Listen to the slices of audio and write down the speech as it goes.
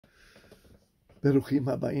Beruchim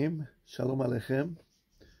habayim, shalom aleichem.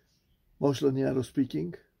 Moshe Langado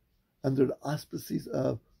speaking, under the auspices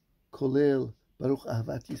of Kollel, Baruch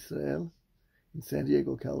Ahavat Yisrael in San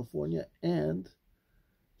Diego, California, and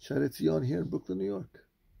Sha'rei Tziyon here in Brooklyn, New York.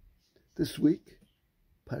 This week,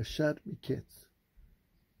 Parshat MIKETZ,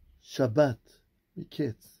 Shabbat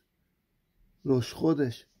MIKETZ, Rosh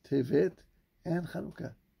Chodesh Tevet, and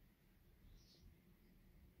Chanukah.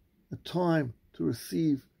 A time to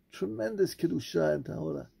receive tremendous Kedusha and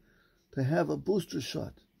Tahora, to have a booster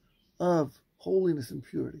shot of holiness and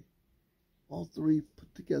purity. All three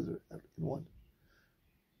put together in one.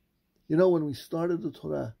 You know, when we started the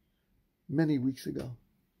Torah many weeks ago,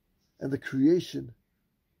 and the creation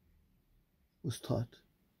was taught,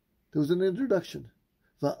 there was an introduction.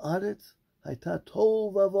 Va'aretz hayta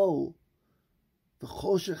tohu vavohu,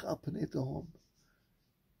 v'choshech al pnei tehom.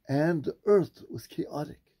 And the earth was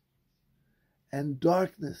chaotic, and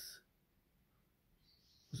darkness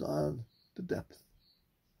was on the depth.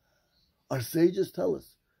 Our sages tell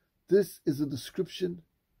us this is a description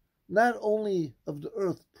not only of the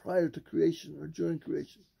earth prior to creation or during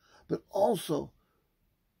creation, but also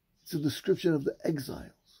it's a description of the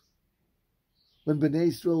exiles. When Bnei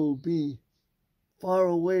Israel will be far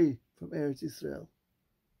away from Eretz Israel,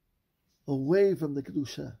 away from the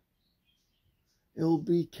Kedusha. It will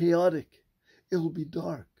be chaotic. It will be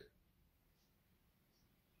dark.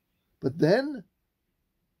 But then,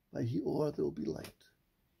 by Ora, there will be light.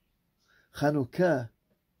 Chanukah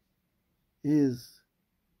is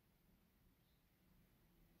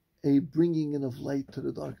a bringing in of light to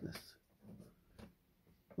the darkness.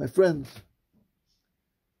 My friends,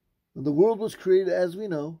 when the world was created as we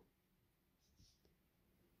know,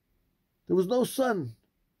 there was no sun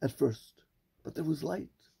at first, but there was light.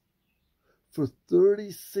 For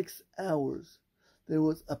 36 hours, there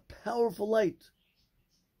was a powerful light,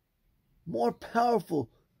 more powerful,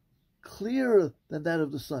 clearer than that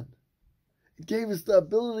of the sun. It gave us the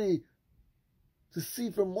ability to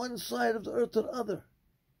see from one side of the earth to the other.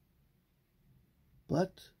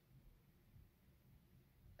 But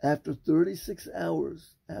after 36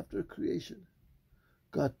 hours after creation,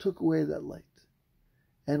 God took away that light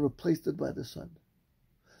and replaced it by the sun.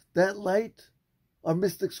 That light, our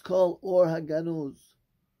mystics call Ora Lagnado.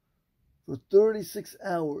 For 36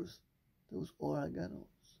 hours, there was Ora Lagnado,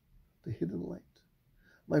 the hidden light.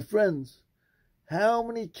 My friends, how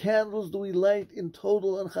many candles do we light in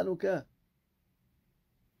total on Chanukah?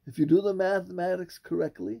 If you do the mathematics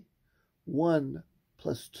correctly, 1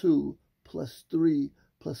 plus 2 plus 3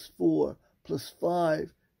 plus 4 plus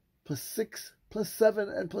 5 plus 6 plus 7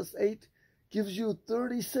 and plus 8 gives you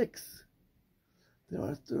 36. There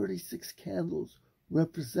are 36 candles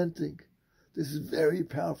representing this very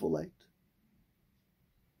powerful light.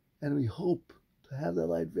 And we hope to have that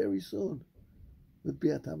light very soon with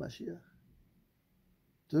Biat HaMashiach.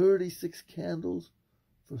 36 candles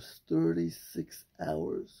for 36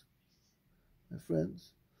 hours. My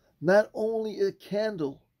friends, not only a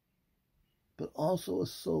candle, but also a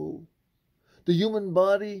soul. The human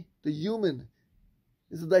body, the human,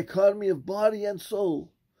 is a dichotomy of body and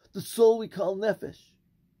soul. The soul we call nefesh.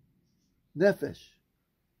 Nefesh.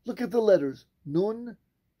 Look at the letters. Nun,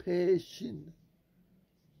 Pe, Shin.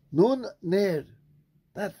 Nun, ner.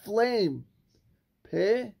 That flame.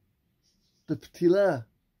 Pe, the ptila.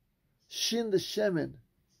 Shin, the shemen.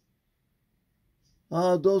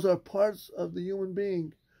 Those are parts of the human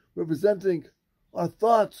being, representing our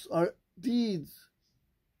thoughts, our deeds.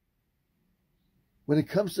 When it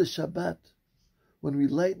comes to Shabbat, when we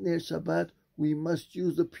light Ner Shabbat, we must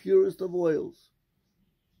use the purest of oils,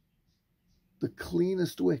 the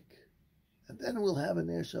cleanest wick, and then we'll have a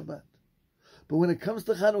Ner Shabbat. But when it comes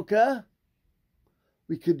to Chanukah,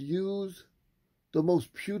 we could use the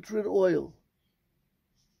most putrid oil.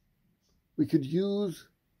 We could use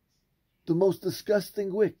the most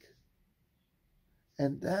disgusting wick,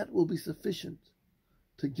 and that will be sufficient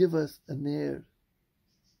to give us a Ner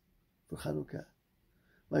for Chanukah.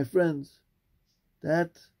 My friends,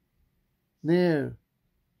 that Ner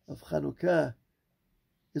of Chanukah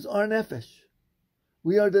is our nefesh.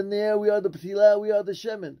 We are the Ner, we are the Ptila, we are the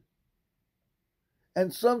Shemen.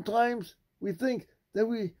 And sometimes we think that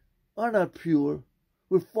we are not pure.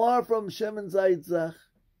 We're far from Shemen Zayit Zach.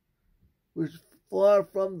 We're far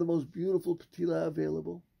from the most beautiful Ptila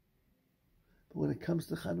available. But when it comes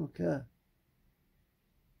to Chanukah,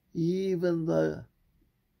 even the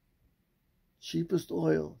cheapest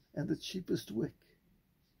oil and the cheapest wick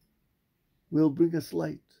will bring us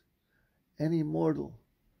light. Any mortal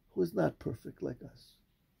who is not perfect like us.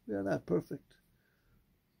 We are not perfect.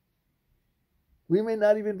 We may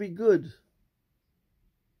not even be good,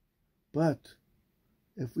 but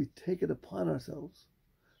if we take it upon ourselves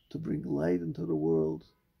to bring light into the world,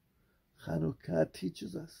 Chanukah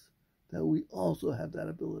teaches us that we also have that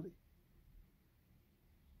ability.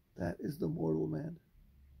 That is the mortal man.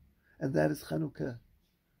 And that is Chanukah.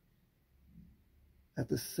 At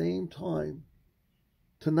the same time,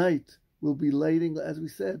 tonight we'll be lighting, as we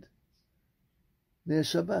said, Ner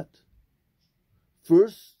Shabbat.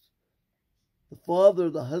 First, the father,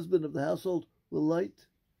 the husband of the household, will light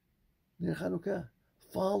Ner Chanukah,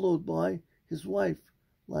 followed by his wife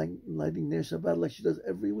lighting Ner Shabbat like she does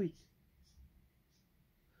every week.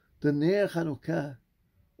 The Ner Chanukah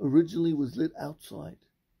originally was lit outside.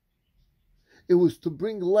 It was to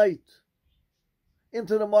bring light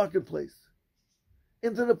into the marketplace,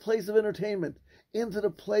 into the place of entertainment, into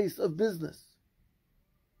the place of business.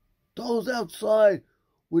 Those outside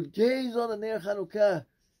would gaze on the Ner Chanukah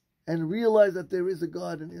and realize that there is a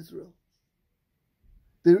God in Israel.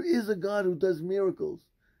 There is a God who does miracles,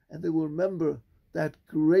 and they will remember that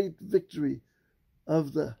great victory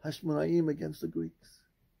of the Hashmonaim against the Greeks.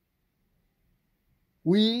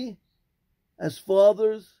 We, as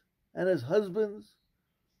fathers and as husbands,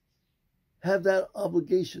 have that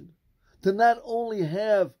obligation to not only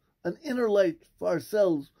have an inner light for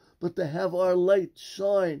ourselves, but to have our light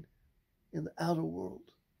shine in the outer world.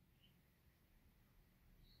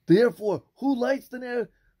 Therefore, who lights the Ner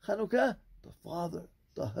Chanukah? The father,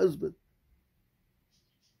 the husband.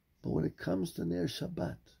 But when it comes to Ner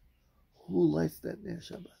Shabbat, who lights that Ner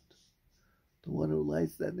Shabbat? The one who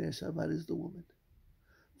lights that Ner Shabbat is the woman.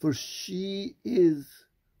 For she is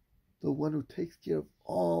the one who takes care of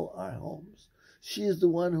all our homes. She is the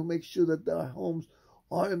one who makes sure that our homes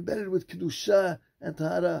are embedded with Kedusha and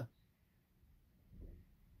Tahara.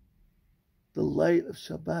 The light of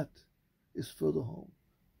Shabbat is for the home.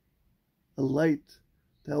 A light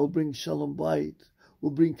that will bring Shalom Bayit, will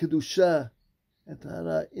bring Kedusha and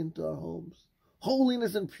Tahara into our homes.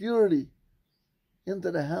 Holiness and purity into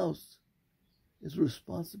the house is the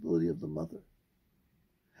responsibility of the mother.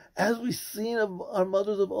 As we've seen of our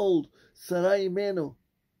mothers of old, Sarah Imenu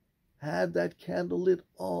had that candle lit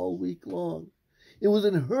all week long. It was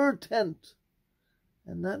in her tent,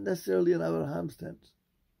 and not necessarily in Abraham's tent.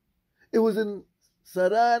 It was in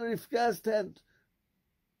Sarah and Rivka's tent,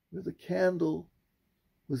 where the candle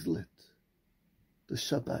was lit, the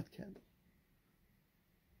Shabbat candle.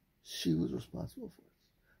 She was responsible for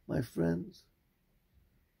it. My friends,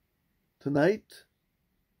 tonight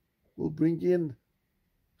we'll bring in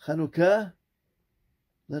Chanukah.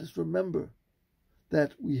 Let us remember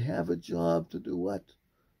that we have a job to do what?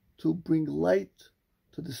 To bring light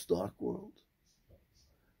to this dark world.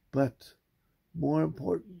 But more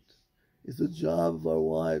important is the job of our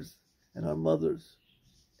wives and our mothers.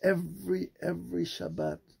 Every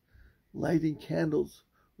Shabbat, lighting candles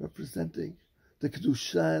representing the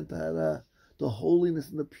Kedusha and Tahara, the holiness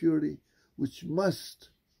and the purity which must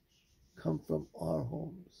come from our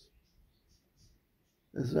homes.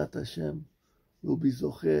 Ezrat Hashem will be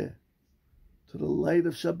zocheh to the light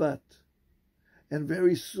of Shabbat. And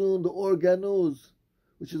very soon the Or Ganuz,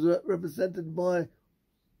 which is represented by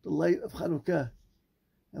the light of Chanukah.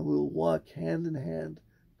 And we'll walk hand in hand,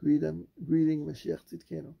 greeting Mashiach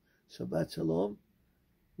Tzidkenu. Shabbat Shalom,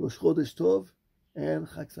 Rosh Chodesh Tov, and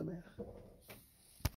Chag Sameach.